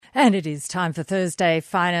And it is time for Thursday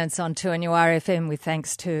Finance on 2NURFM with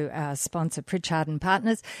thanks to our sponsor Pritchard and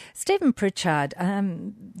Partners. Stephen Pritchard,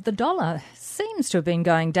 the dollar seems to have been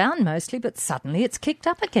going down mostly, but suddenly it's kicked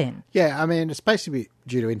up again. Yeah, I mean, it's basically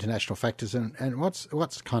due to international factors. And what's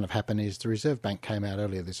kind of happened is the Reserve Bank came out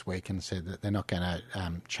earlier this week and said that they're not going to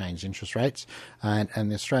change interest rates.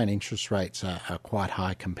 And the Australian interest rates are quite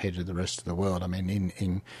high compared to the rest of the world. I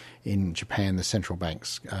mean, in Japan, the central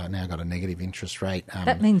bank's now got a negative interest rate.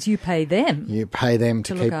 That means you pay them. You pay them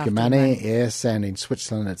to keep your money, yes. And in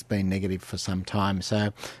Switzerland, it's been negative for some time.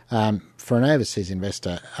 So for an overseas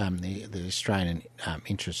investor, the Australian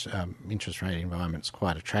interest rate environment is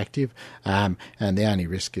quite attractive. And the only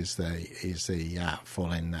risk is the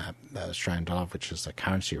fall in the Australian dollar, which is the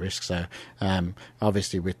currency risk. So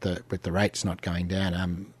obviously, with the rates not going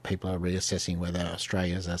down, people are reassessing whether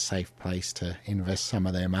Australia is a safe place to invest some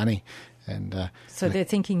of their money. And so they're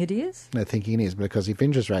thinking it is? They're thinking it is, because if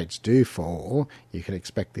interest rates do fall, you could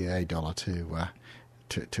expect the A dollar to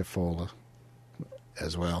fall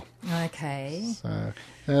as well. Okay. So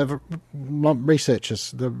the research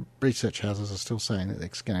houses are still saying that they're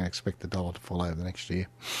going to expect the dollar to fall over the next year.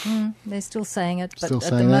 They're still saying it, but still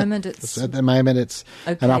at the moment it's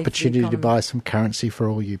okay, an opportunity to buy some currency for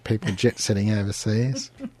all you people jet setting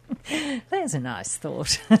overseas. There's a nice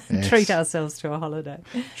thought. Yes. Treat ourselves to a holiday.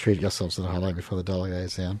 Treat yourselves to a holiday before the dollar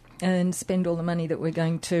goes down. And spend all the money that we're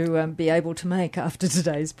going to be able to make after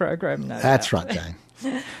today's program, no That's doubt. right,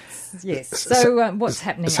 Jane. Yes. So what's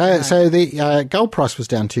happening? So the gold price was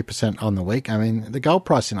down 2% on the week. I mean, the gold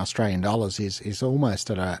price in Australian dollars is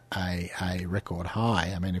almost at a record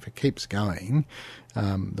high. I mean, if it keeps going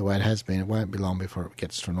the way it has been, it won't be long before it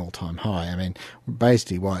gets to an all-time high. I mean,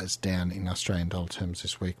 basically why it's down in Australian dollar terms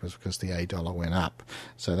this week was because the A dollar went up.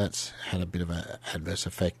 So that's had a bit of an adverse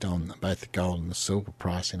effect on both the gold and the silver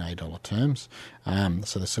price in A dollar terms.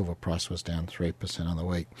 So the silver price was down 3% on the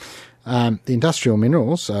week. The industrial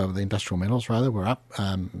metals were up.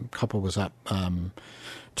 Copper was up 2%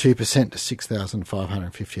 to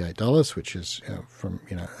 $6,558, which is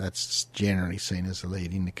that's generally seen as a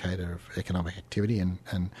lead indicator of economic activity,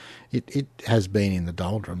 and it has been in the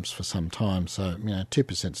doldrums for some time. So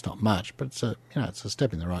 2% is not much, but it's a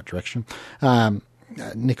step in the right direction.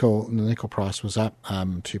 The nickel price was up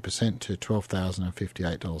 2% to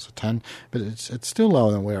 $12,058 a tonne, but it's still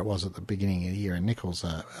lower than where it was at the beginning of the year. And nickel's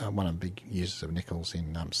one of the big users of nickels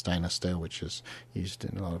in stainless steel, which is used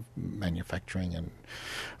in a lot of manufacturing, and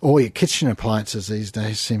all your kitchen appliances these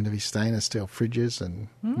days seem to be stainless steel fridges and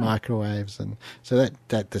microwaves, and so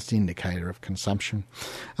that's the indicator of consumption.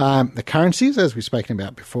 The currencies, as we've spoken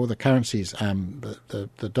about before, the currencies,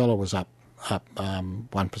 the dollar was up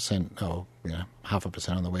 1% or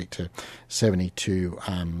 0.5% on the week to 72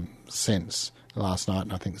 cents last night,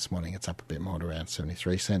 and I think this morning it's up a bit more to around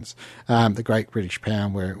 73 cents. The Great British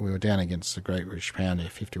Pound, we were down against the Great British Pound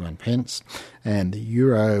at 51 pence, and the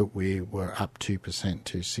Euro, we were up 2%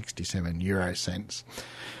 to 67 euro cents.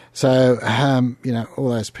 So all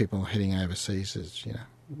those people heading overseas is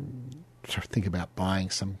think about buying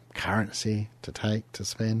some currency to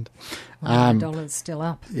spend. The dollar's still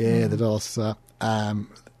up. Yeah, the dollar's still up.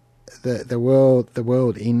 The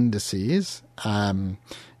world indices,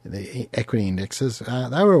 the equity indexes,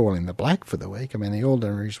 they were all in the black for the week. I mean, the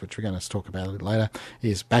ordinaries, which we're going to talk about a bit later,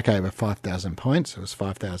 is back over 5,000 points. It was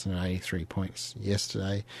 5,083 points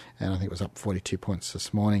yesterday, and I think it was up 42 points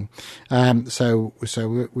this morning. So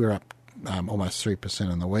we're up almost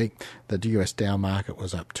 3% on the week. The US Dow market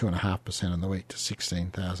was up 2.5% on the week to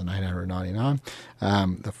 16,899.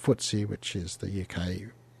 The FTSE, which is the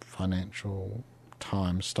UK Financial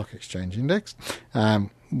Times Stock Exchange Index,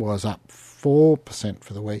 was up 4%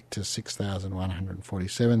 for the week to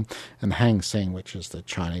 6,147, and the Hang Seng, which is the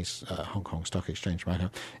Chinese Hong Kong Stock Exchange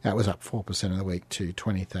market, that was up 4% of the week to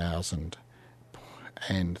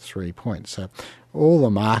 20,003 points. So all the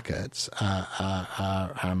markets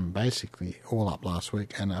are basically all up last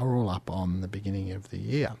week, and are all up on the beginning of the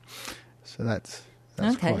year. So that's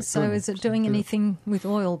okay. So good. Is it doing anything with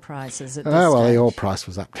oil prices at this stage? The oil price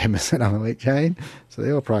was up 10% on the week, Jane. So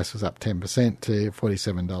the oil price was up 10% to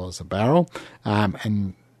 $47 a barrel,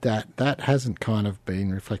 and that hasn't kind of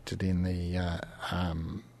been reflected in at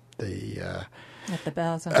the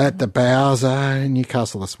Bowser. At the Bowser, in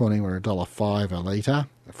Newcastle this morning we're $1.05 a litre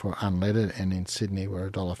for unleaded, and in Sydney we're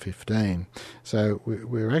 $1.15. So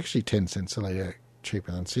we're actually 10 cents a litre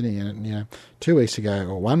cheaper than Sydney. And 2 weeks ago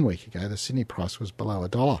or 1 week ago, the Sydney price was below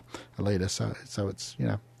 $1 a litre. So it's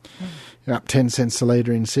You're up 10 cents a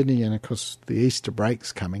litre in Sydney, and of course the Easter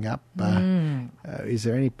break's coming up. Is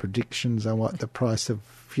there any predictions on what the price of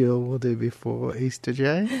fuel will do before Easter,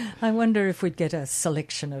 Jay? I wonder if we'd get a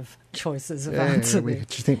selection of choices of answers. Do you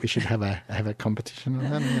think we should have a competition on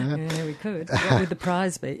that? Yeah, we could. What would the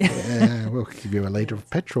prize be? We'll give you a litre of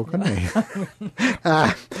petrol, couldn't we?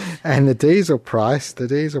 And the diesel price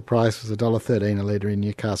was $1.13 a litre in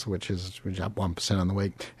Newcastle, which is up 1% on the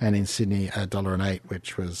week, and in Sydney $1.08,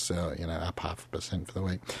 which was up 0.5% for the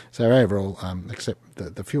week. So overall, except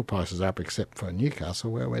the fuel prices are up, except for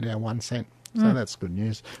Newcastle, where we're down 1 cent. So that's good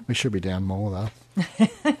news. We should be down more, though.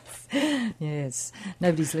 Yes.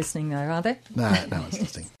 Nobody's listening, though, are they? No one's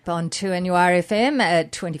listening. On 2NURFM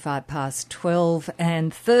at 12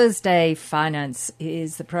 and Thursday Finance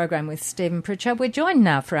is the program with Stephen Pritchard. We're joined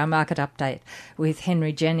now for our market update with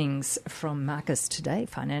Henry Jennings from Marcus Today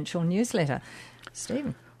Financial Newsletter.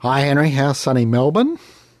 Stephen. Hi, Henry. How's sunny Melbourne?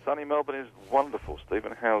 Sunny Melbourne is wonderful,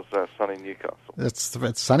 Stephen. How's sunny Newcastle?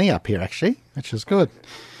 It's sunny up here, actually, which is good.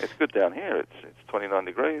 It's good down here. It's 29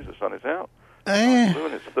 degrees. The sun is out. Yeah.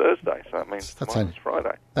 And it's Thursday, so that means it's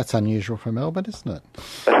Friday. That's unusual for Melbourne, isn't it?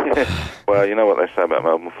 Well, you know what they say about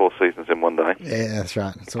Melbourne, 4 seasons in one day. Yeah, that's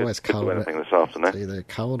right. It's always cold. Anything this afternoon. It's either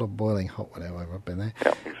cold or boiling hot, whatever. I've been there.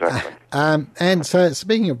 Yeah, exactly. And so,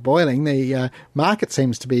 speaking of boiling, the market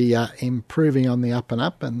seems to be improving on the up and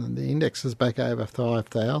up, and the index is back over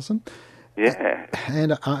 5,000. Yeah.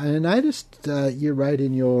 And I noticed you wrote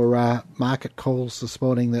in your market calls this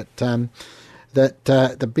morning that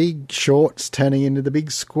the big short's turning into the big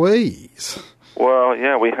squeeze. Well,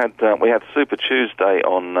 yeah, we had Super Tuesday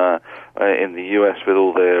on in the US with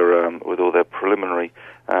all their preliminary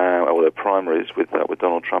or their primaries with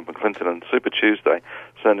Donald Trump and Clinton, and Super Tuesday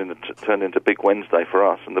turned into Big Wednesday for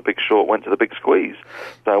us, and the big short went to the big squeeze.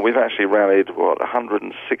 So we've actually rallied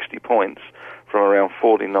 160 points from around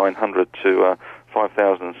 4,900 to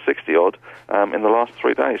 5,060 odd in the last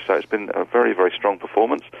 3 days. So it's been a very, very strong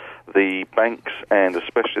performance. The banks and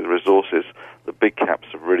especially the resources, the big caps,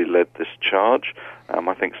 have really led this charge.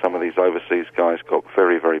 I think some of these overseas guys got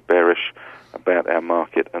very, very bearish about our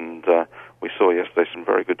market, and we saw yesterday some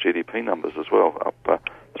very good GDP numbers as well, up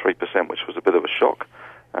 3%, which was a bit of a shock.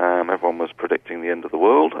 Everyone was predicting the end of the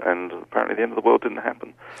world, and apparently the end of the world didn't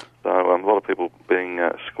happen. So a lot of people being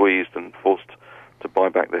squeezed and forced to buy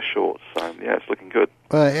back their shorts. So, yeah, it's looking good.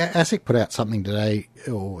 Well, ASIC put out something today,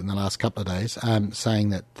 or in the last couple of days, saying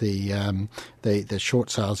that the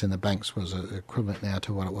short sales in the banks was equivalent now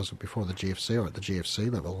to what it was before the GFC, or at the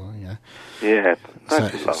GFC level. Yeah,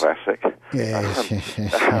 don't you love ASIC?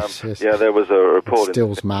 Yes. Yeah, there was a report. It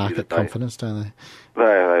stills market confidence, don't they?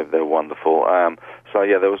 They're wonderful. So,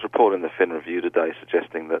 yeah, there was a report in the Fin Review today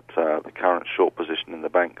suggesting that the current short position in the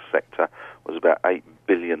bank sector was about $8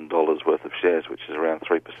 billion worth of shares, which is around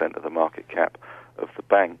 3% of the market cap of the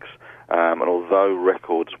banks. And although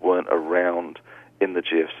records weren't around in the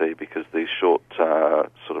GFC because these short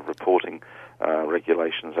sort of reporting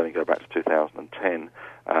regulations only go back to 2010,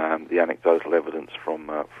 the anecdotal evidence from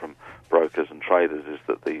brokers and traders is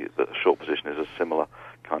that the short position is a similar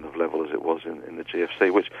kind of level as it was in the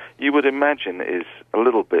GFC, which you would imagine is a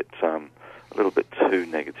little bit too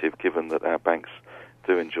negative, given that our banks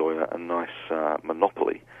do enjoy a nice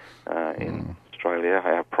monopoly in Australia. They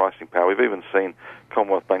have pricing power. We've even seen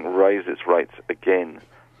Commonwealth Bank raise its rates again.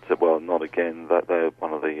 Well, not again. They're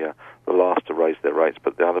one of the last to raise their rates,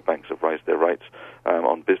 but the other banks have raised their rates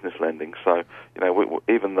on business lending. So,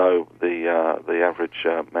 even though the average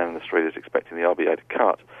man in the street is expecting the RBA to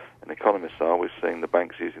cut, and economists are, we're seeing the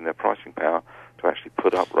banks using their pricing power to actually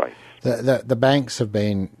put up rates. The banks have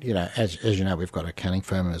been, as you know, we've got an accounting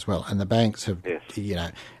firm as well, and the banks have,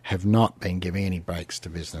 have not been giving any breaks to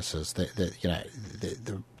businesses.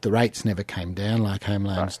 The rates never came down like home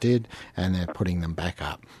loans did, and they're putting them back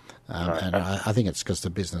up. And I think it's because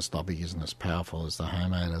the business lobby isn't as powerful as the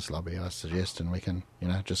homeowners lobby, I suggest, and we can,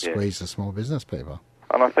 just squeeze the small business people.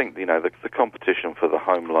 And I think, the competition for the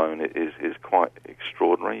home loan is quite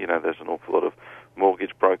extraordinary. There's an awful lot of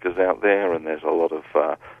mortgage brokers out there, and there's a lot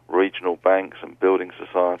of regional banks and building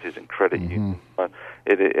societies and credit unions.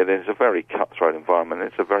 It is a very cutthroat environment.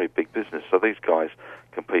 It's a very big business. So these guys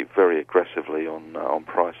compete very aggressively on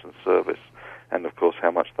price and service, and, of course,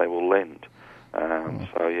 how much they will lend.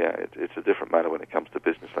 So, yeah, it's a different matter when it comes to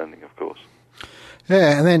business lending, of course.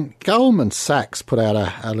 Yeah, and then Goldman Sachs put out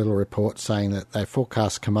a little report saying that they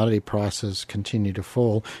forecast commodity prices continue to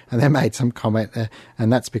fall, and they made some comment,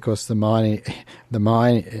 and that's because the mining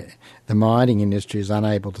industry is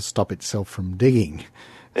unable to stop itself from digging.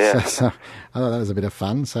 Yeah. So I thought that was a bit of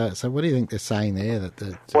fun. So what do you think they're saying there?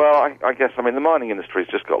 Well, I guess, the mining industry's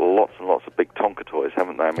just got lots and lots of big Tonka toys,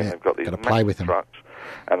 haven't they? They've got these massive trucks,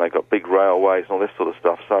 and they've got big railways and all this sort of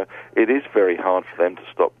stuff. So it is very hard for them to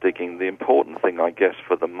stop digging. The important thing, I guess,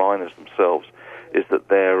 for the miners themselves is that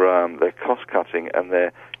their cost cutting and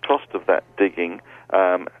their cost of that digging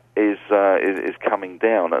is coming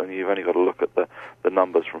down, and you've only got to look at the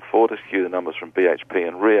numbers from Fortescue, the numbers from BHP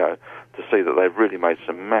and Rio to see that they've really made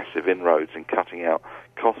some massive inroads in cutting out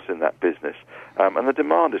costs in that business. And the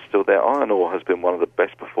demand is still there. Iron ore has been one of the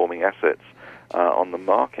best performing assets on the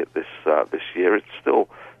market this year. It's still,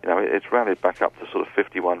 it's rallied back up to sort of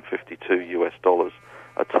 $51, $52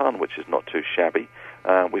 a ton, which is not too shabby.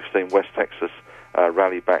 We've seen West Texas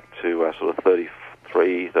rally back to sort of $33,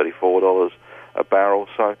 $34 a barrel.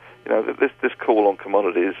 So, this call on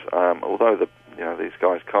commodities, although these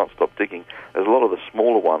guys can't stop digging, there's a lot of the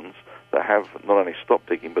smaller ones that have not only stopped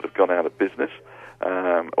digging but have gone out of business,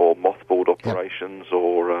 or mothballed operations,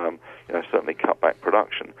 or certainly cut back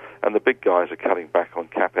production. And the big guys are cutting back on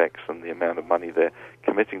capex and the amount of money they're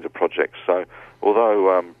committing to projects. So,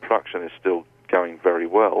 although production is still going very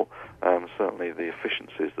well, certainly the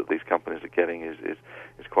efficiencies that these companies are getting is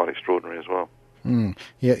quite extraordinary as well.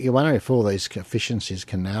 You wonder if all these efficiencies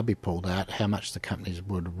can now be pulled out, how much the companies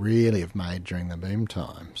would really have made during the boom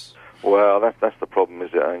times. Well, that's the problem, is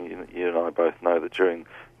it? And you and I both know that during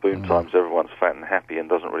boom times everyone's fat and happy and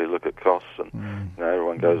doesn't really look at costs, and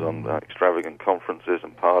everyone goes on extravagant conferences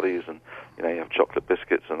and parties, and you have chocolate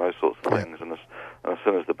biscuits and those sorts of things. And as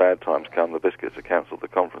soon as the bad times come, the biscuits are cancelled, the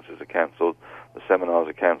conferences are cancelled, the seminars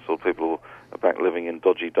are cancelled, people are back living in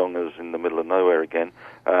dodgy dongas in the middle of nowhere again,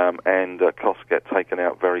 and costs get taken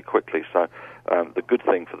out very quickly. So the good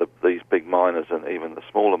thing for these big miners and even the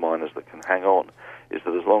smaller miners that can hang on is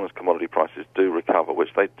that as long as commodity prices do recover,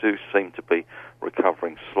 which they do seem to be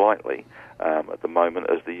recovering slightly at the moment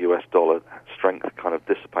as the US dollar strength kind of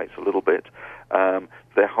dissipates a little bit,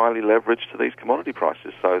 they're highly leveraged to these commodity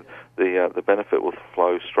prices, so the benefit will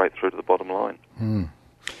flow straight through to the bottom line.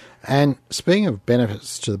 And speaking of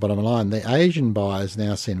benefits to the bottom line, the Asian buyers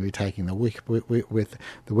now seem to be taking the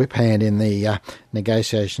whip hand in the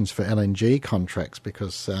negotiations for LNG contracts,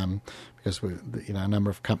 because a number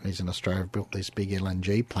of companies in Australia have built these big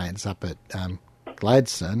LNG plants up at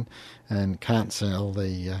Gladstone and can't sell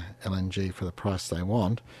the LNG for the price they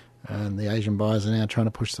want, and the Asian buyers are now trying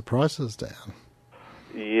to push the prices down.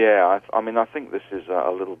 Yeah, I think this is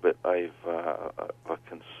a little bit of a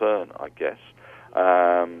concern, I guess.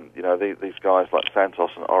 These guys like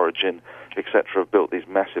Santos and Origin, etc., have built these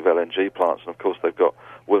massive LNG plants, and of course they've got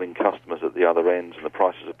willing customers at the other ends, and the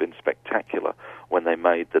prices have been spectacular when they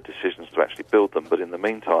made the decisions to actually build them. But in the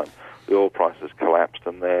meantime, the oil prices collapsed,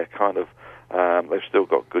 and they're kind of they've still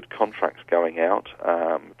got good contracts going out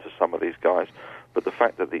to some of these guys. But the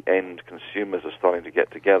fact that the end consumers are starting to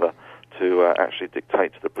get together to actually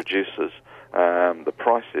dictate to the producers the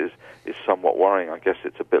prices is somewhat worrying. I guess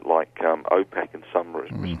it's a bit like OPEC in some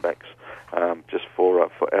respects, just for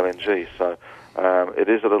LNG. So it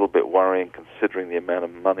is a little bit worrying, considering the amount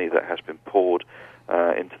of money that has been poured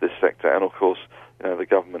into this sector. And of course, the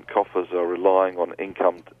government coffers are relying on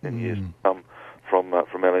income in years to come from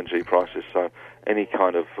LNG prices. So any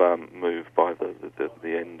kind of move by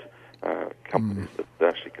the end companies that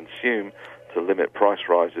actually consume to limit price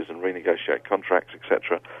rises and renegotiate contracts,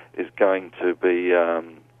 etc., is going to be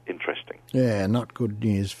interesting. Yeah, not good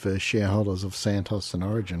news for shareholders of Santos and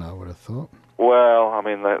Origin, I would have thought. Well, I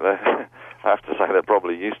have to say they're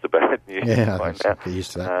probably used to bad news. Yeah, I think they're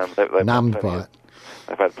used to that. They've numbed by it.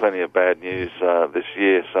 They've had plenty of bad news this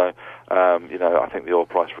year, so I think the oil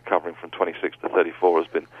price recovering from 26 to 34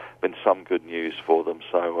 has been some good news for them.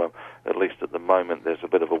 So at least at the moment, there's a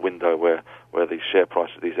bit of a window where these share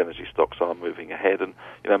prices, these energy stocks, are moving ahead, and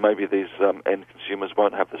maybe these end consumers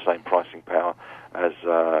won't have the same pricing power as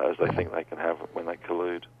they think they can have when they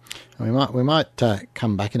collude. We might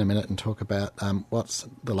come back in a minute and talk about what's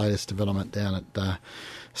the latest development down at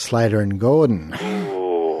Slater and Gordon.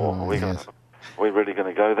 Are we really going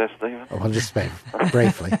to go there, Stephen? Well, just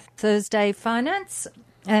briefly. Thursday Finance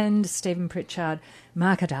and Stephen Pritchard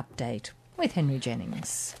Market Update with Henry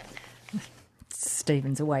Jennings.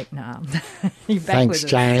 Stephen's awake now. Thanks,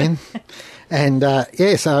 Jane. And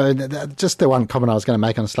so just the one comment I was going to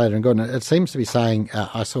make on Slater and Gordon, it seems to be saying,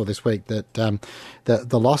 I saw this week, that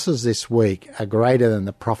the losses this week are greater than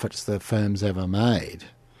the profits the firm's ever made.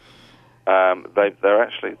 They're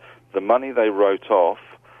actually, the money they wrote off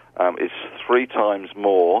is 3 times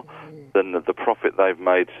more than the profit they've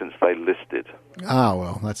made since they listed. Oh,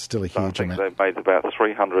 well, that's still a huge amount. They've made about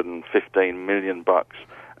 $315 million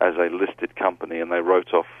as a listed company, and they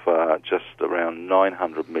wrote off just around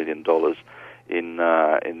 $900 million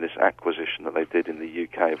in this acquisition that they did in the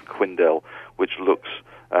UK of Quindel, which looks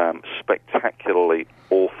spectacularly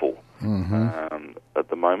awful at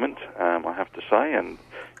the moment, I have to say, and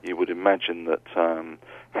you would imagine that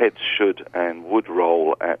heads should and would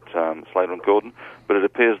roll at Slater and Gordon, but it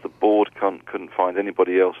appears the board couldn't find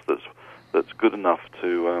anybody else that's good enough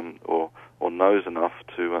to or knows enough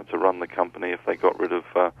to run the company if they got rid of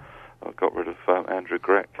Andrew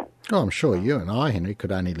Grech. Oh, I'm sure you and I, Henry,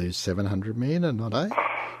 could only lose $700 million and not 8.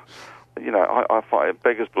 You know, I find it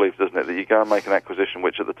beggars belief, doesn't it, that you go and make an acquisition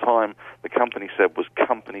which at the time the company said was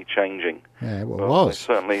company changing. Yeah, well, it was.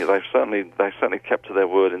 They've certainly kept to their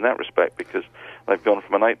word in that respect, because they've gone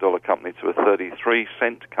from an $8 company to a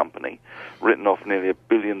 33-cent company, written off nearly $1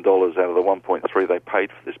 billion out of the 1.3 they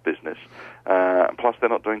paid for this business. Plus, they're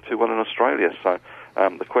not doing too well in Australia, so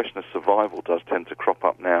the question of survival does tend to crop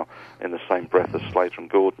up now in the same breath as Slater and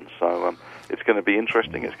Gordon. So it's going to be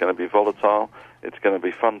interesting. It's going to be volatile. It's going to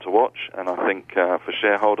be fun to watch. And I think for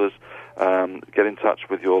shareholders, get in touch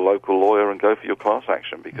with your local lawyer and go for your class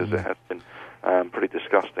action, because it has been pretty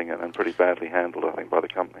disgusting and pretty badly handled, I think, by the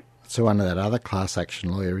company. So one of that other class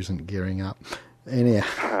action lawyer isn't gearing up.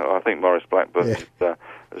 Anyhow, I think Maurice Blackburn is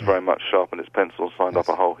very much sharpened its pencil, signed up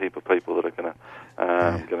a whole heap of people that are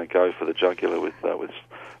going to go for the jugular with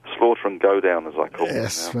slaughter and go down, as I call it.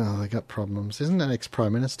 Yes, well, they got problems. Isn't an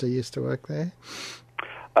ex-Prime Minister used to work there?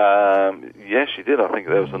 Yes, she did. I think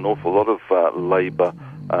there was an awful lot of Labour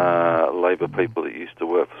people that used to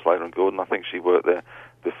work for Slater and Gordon. I think she worked there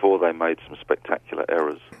before they made some spectacular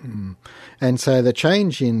errors. And so the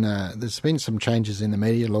change in there's been some changes in the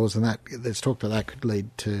media laws, and that there's talk that could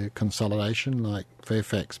lead to consolidation, like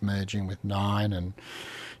Fairfax merging with Nine and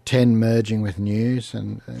 10 merging with News,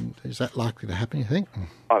 and is that likely to happen, you think?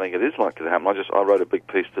 I think it is likely to happen. I wrote a big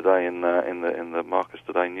piece today in the Marcus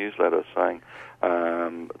Today newsletter saying,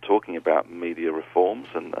 talking about media reforms,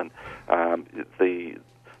 and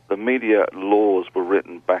the media laws were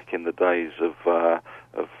written back in the days of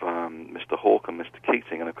Mr. Hawke and Mr.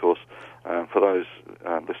 Keating, and of course, for those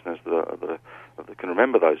listeners that can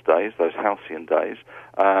remember those days, those halcyon days,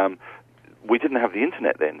 we didn't have the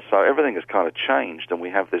internet then, so everything has kind of changed, and we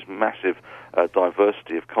have this massive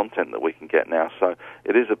diversity of content that we can get now. So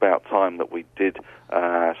it is about time that we did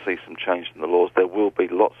see some change in the laws. There will be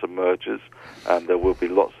lots of mergers, and there will be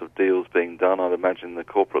lots of deals being done. I'd imagine the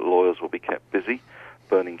corporate lawyers will be kept busy,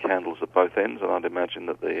 burning candles at both ends, and I'd imagine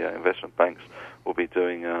that the investment banks will be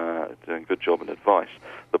doing a good job in advice.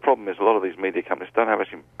 The problem is a lot of these media companies don't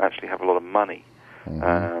actually have a lot of money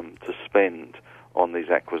to spend on these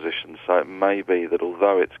acquisitions. So it may be that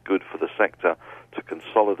although it's good for the sector to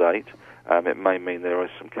consolidate, it may mean there is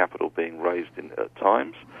some capital being raised at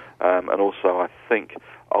times. And also I think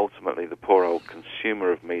ultimately the poor old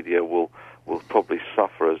consumer of media will probably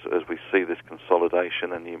suffer as we see this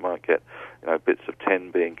consolidation, and you might get bits of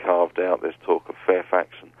 10 being carved out. There's talk of Fairfax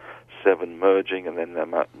and 7 merging, and then they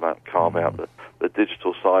might carve out the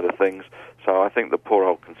digital side of things. So I think the poor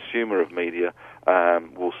old consumer of media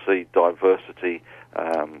will see diversity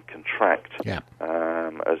contract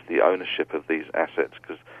as the ownership of these assets,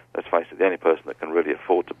 because let's face it, the only person that can really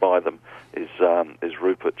afford to buy them is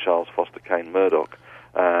Rupert Charles Foster Kane Murdoch,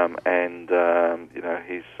 and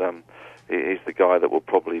he's the guy that will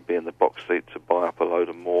probably be in the box seat to buy up a load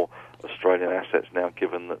of more Australian assets now,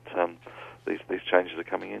 given that these changes are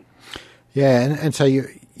coming in. Yeah, and so you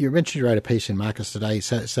mentioned you wrote a piece in Marcus Today,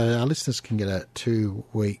 so our listeners can get a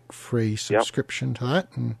 2-week free subscription to that.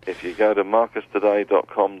 And if you go to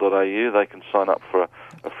marcustoday.com.au, they can sign up for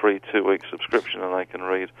a free 2-week subscription, and they can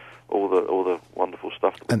read all the wonderful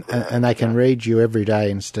stuff. And they can read you every day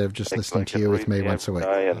instead of just listening to you with me once a week.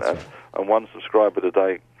 And one subscriber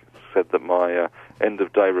today said that my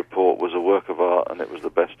end-of-day report was a work of art, and it was the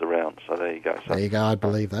best around. So there you go. There you go. I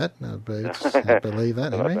believe that. I believe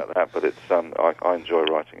that. I don't know about that, but it's I enjoy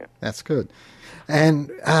writing it. That's good. And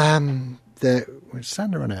we're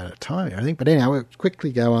starting to run out of time here, I think. But anyhow, we'll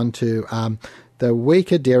quickly go on to the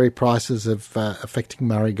weaker dairy prices of affecting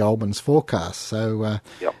Murray Goulburn's forecast. So,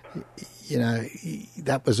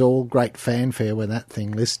 that was all great fanfare when that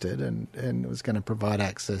thing listed, and it was going to provide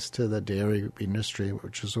access to the dairy industry,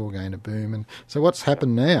 which was all going to boom. And so what's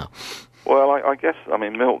happened now? Well, I guess,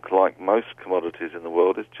 milk, like most commodities in the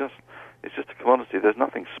world, it's just a commodity. There's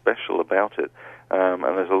nothing special about it, and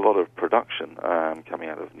there's a lot of production coming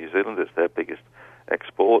out of New Zealand. It's their biggest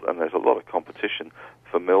export, and there's a lot of competition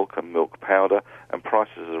for milk and milk powder, and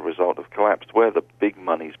prices as a result have collapsed. Where the big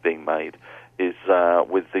money's being made is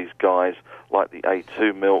with these guys like the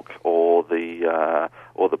A2 milk or the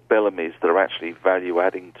Bellamy's that are actually value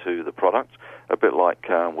adding to the product, a bit like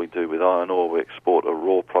we do with iron ore. We export a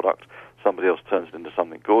raw product, somebody else turns it into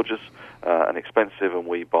something gorgeous and expensive, and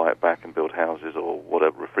we buy it back and build houses or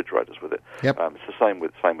whatever, refrigerators with it. Yep. It's the same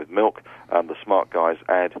with milk. The smart guys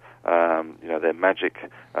add their magic,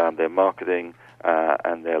 their marketing,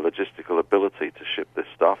 and their logistical ability to ship this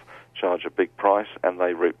stuff, charge a big price, and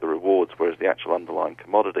they reap the rewards. Whereas the actual underlying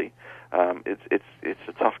commodity, it's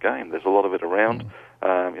a tough game. There's a lot of it around.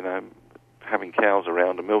 Having cows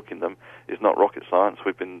around and milking them is not rocket science.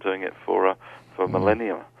 We've been doing it for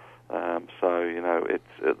millennia.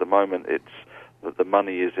 It's at the moment the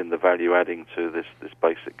money is in the value adding to this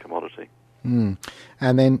basic commodity. And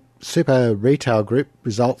then Super Retail Group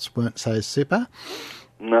results weren't so super.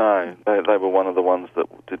 No, they were one of the ones that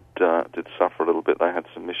did suffer a little bit. They had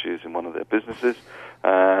some issues in one of their businesses,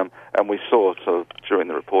 and we saw sort of during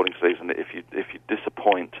the reporting season that if you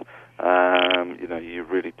disappoint, you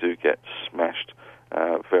really do get smashed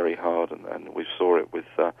very hard, and we saw it with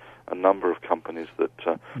a number of companies that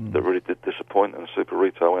really did disappoint. And Super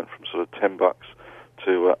Retail went from sort of $10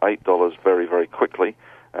 to $8 very, very quickly.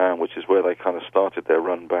 Which is where they kind of started their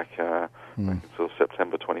run back in sort of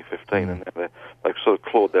September 2015, and they've sort of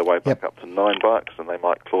clawed their way back up to $9, and they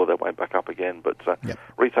might claw their way back up again. But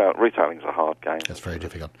retailing's a hard game. That's very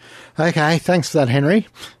difficult. Okay, thanks for that, Henry.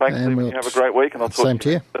 Thanks, Stephen. You have a great week, and I'll talk to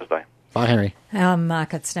you Thursday. Bye, Henry. Our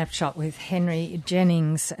market snapshot with Henry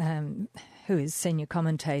Jennings, who is senior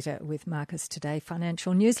commentator with Marcus Today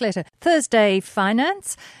Financial Newsletter. Thursday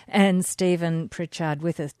Finance, and Stephen Pritchard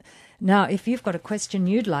with us. Now, if you've got a question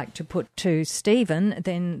you'd like to put to Stephen,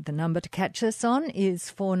 then the number to catch us on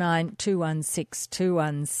is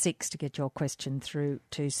 49216216 to get your question through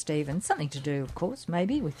to Stephen. Something to do, of course,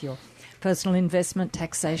 maybe with your personal investment,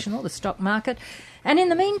 taxation, or the stock market. And in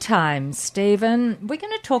the meantime, Stephen, we're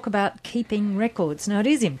going to talk about keeping records. Now, it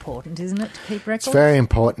is important, isn't it, to keep records? It's very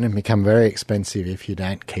important and become very expensive if you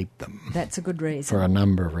don't keep them. That's a good reason. For a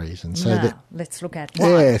number of reasons. Now, let's look at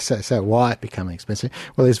why. Yeah, so why it becoming expensive?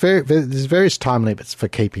 Well, there's various time limits for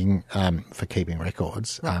keeping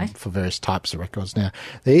records, right. For various types of records. Now,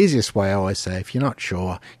 the easiest way I always say, if you're not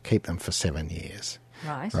sure, keep them for 7 years.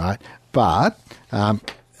 Right. But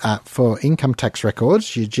for income tax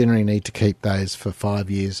records, you generally need to keep those for 5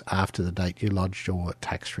 years after the date you lodged your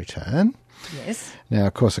tax return. Yes. Now,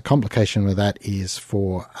 of course, a complication with that is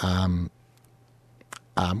for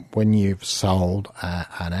when you've sold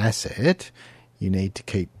an asset, you need to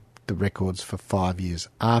keep the records for 5 years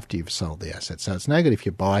after you've sold the asset. So it's no good if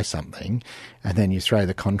you buy something and then you throw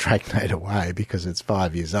the contract note away because it's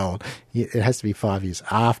 5 years old. It has to be 5 years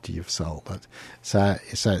after you've sold it. So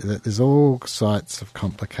there's all sorts of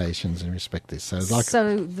complications in respect to this.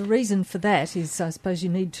 So the reason for that is, I suppose, you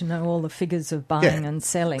need to know all the figures of buying and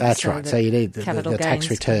selling. That's right. So you need the tax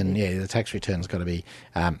return. Yeah, the tax return's got to be,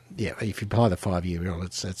 if you buy the 5 year rule,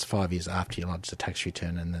 it's 5 years after you lodge the tax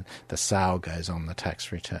return, and then the sale goes on the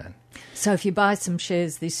tax return. So if you buy some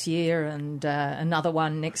shares this year and another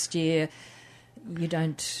one next year, you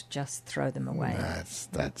don't just throw them away.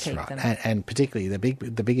 That's right. And particularly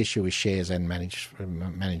the big issue with shares and managed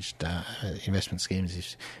investment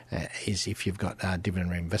schemes is if you've got a dividend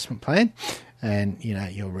reinvestment plan, and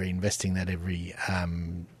you're reinvesting that every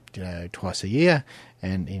twice a year,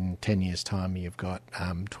 and in 10 years' time you've got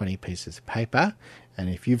 20 pieces of paper, and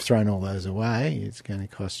if you've thrown all those away, it's going to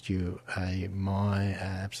cost you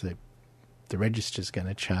the register's going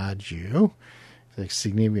to charge you a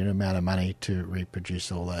significant amount of money to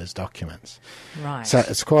reproduce all those documents. Right. So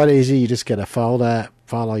it's quite easy. You just get a folder,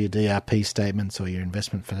 file all your DRP statements or your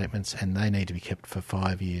investment statements, and they need to be kept for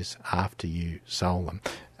 5 years after you sold them.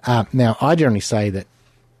 Now, I generally say that,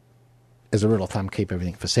 as a rule of thumb, keep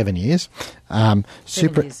everything for 7 years. 7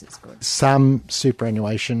 years is good. Some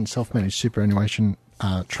superannuation, self-managed superannuation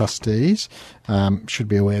trustees should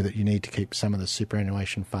be aware that you need to keep some of the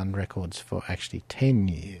superannuation fund records for actually 10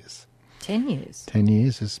 years. 10 years? 10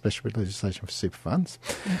 years is special legislation for super funds.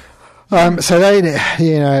 So they,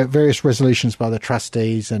 various resolutions by the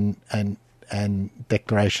trustees and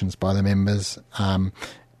declarations by the members,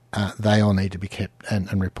 they all need to be kept,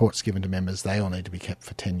 and reports given to members, they all need to be kept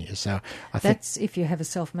for 10 years. So that's if you have a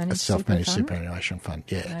self-managed superannuation fund,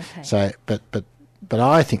 yeah. Okay. So, but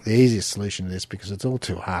I think the easiest solution to this, because it's all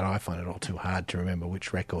too hard, I find it all too hard to remember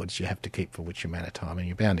which records you have to keep for which amount of time, and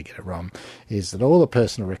you're bound to get it wrong, is that all the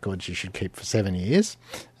personal records you should keep for 7 years.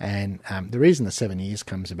 And the reason the 7 years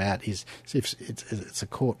comes about is if it's a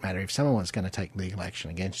court matter. If someone's going to take legal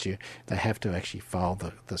action against you, they have to actually file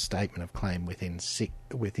the statement of claim within 6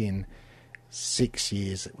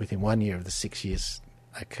 years, within 1 year of the 6 years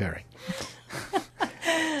occurring.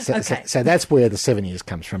 Okay. So that's where the 7 years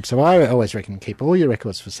comes from. So I always reckon keep all your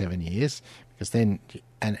records for 7 years, because then,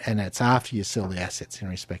 and it's after you sell the assets in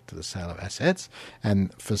respect to the sale of assets.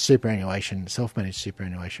 And for superannuation, self-managed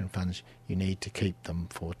superannuation funds, you need to keep them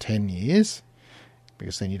for 10 years,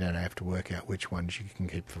 because then you don't have to work out which ones you can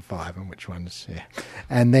keep for 5 and which ones, yeah.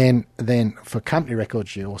 And then for company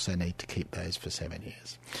records, you also need to keep those for 7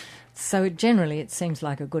 years. So generally it seems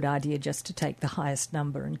like a good idea just to take the highest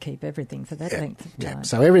number and keep everything for that length of time. Yeah.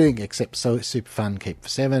 So everything except super fund keep for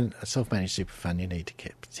 7, a self-managed super fund you need to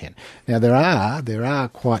keep for 10. Now there are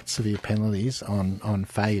quite severe penalties on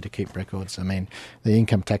failure to keep records. I mean, the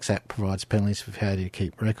Income Tax Act provides penalties for failure to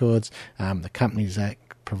keep records. The Companies Act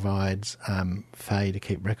provides failure to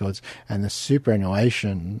keep records, and the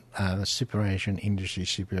superannuation industry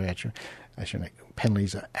superannuation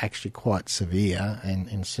penalties are actually quite severe, and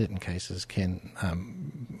in certain cases can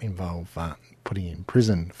involve putting you in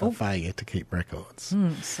prison for failure to keep records.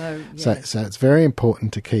 So it's very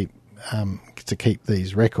important to keep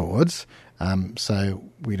these records, so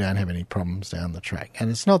we don't have any problems down the track. And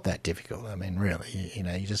it's not that difficult. I mean, really,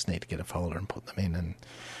 you just need to get a folder and put them in,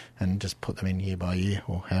 and just put them in year by year,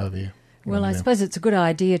 or however you. Well, I suppose it's a good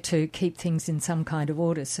idea to keep things in some kind of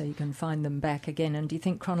order so you can find them back again. And do you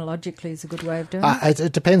think chronologically is a good way of doing it?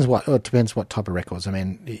 It depends what type of records. I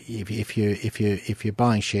mean, if you're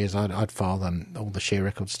buying shares, I'd file them, all the share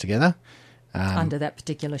records together. Under that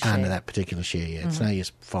particular share. Under that particular share, yeah. It's no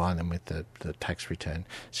use filing them with the tax return.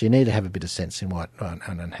 So you need to have a bit of sense in what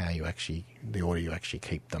and how you actually, the order you actually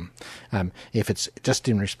keep them. If it's just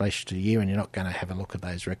in relation to the year and you're not going to have a look at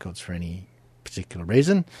those records for any particular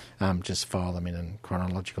reason, just file them in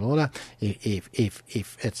chronological order. If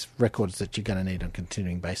it's records that you're going to need on a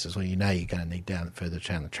continuing basis, or you're going to need further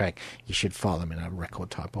down the track, you should file them in a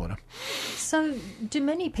record type order. So do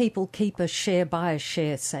many people keep a share by a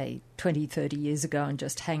share, say 20, 30 years ago, and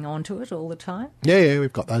just hang on to it all the time? Yeah,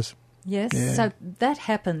 we've got those. Yes, yeah. So that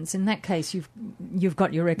happens. In that case, you've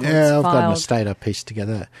got your records filed. Yeah, I've got an estate I pieced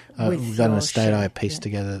together. We've got an estate I pieced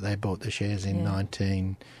together. They bought the shares in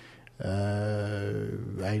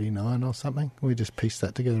 1989 or something. We just pieced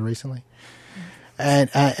that together recently. And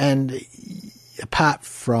apart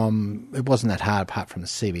from, it wasn't that hard apart from the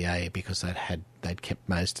CBA, because they'd kept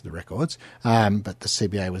most of the records, but the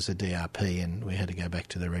CBA was a DRP, and we had to go back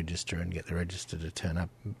to the register and get the register to turn up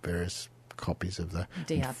various copies of the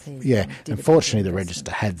DRP. Yeah, unfortunately the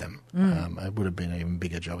register had them. It would have been an even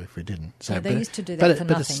bigger job if we didn't. So they used to do that for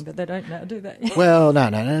nothing, but they don't now, do they? Well, no.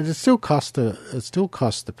 It still cost the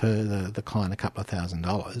client a couple of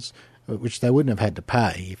 $1,000, which they wouldn't have had to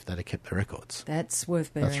pay if they'd have kept the records. That's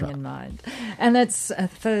worth bearing in mind. And that's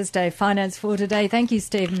Thursday Finance for today. Thank you,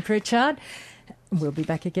 Stephen Pritchard. We'll be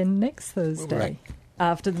back again next Thursday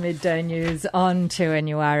after the midday news on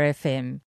 2NURFM.